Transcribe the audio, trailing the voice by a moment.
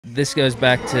this goes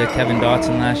back to Kevin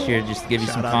Dotson last year, just to give you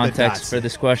some context for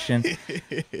this question.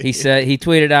 He said he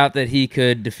tweeted out that he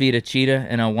could defeat a cheetah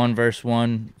in a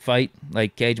 1-versus-1 fight,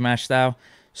 like cage match style.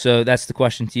 So that's the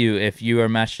question to you. If you are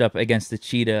matched up against the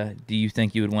cheetah, do you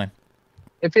think you would win?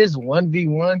 If it's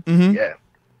 1v1, yeah,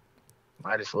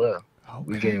 might as well.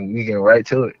 Okay. We get right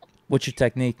to it. What's your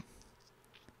technique?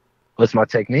 What's my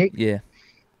technique? Yeah.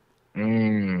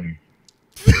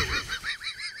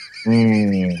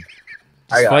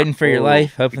 Just fighting for your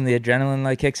life, hoping the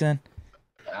adrenaline kicks in.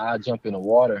 I'll jump in the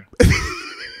water.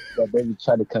 That baby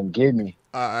try to come get me.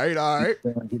 All right.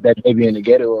 Get that baby in the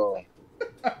gator roll.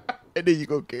 And then you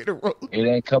go gator roll. It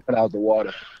ain't coming out the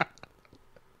water.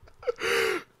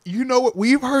 You know what?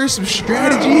 We've heard some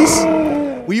strategies.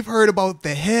 We've heard about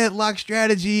the headlock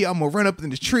strategy. I'm going to run up in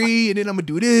the tree, and then I'm going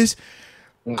to do this.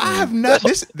 I have not.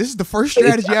 This is the first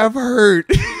strategy I've heard.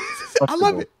 I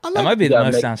love it. That might be the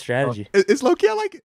most sound strategy. It's low-key. I like it.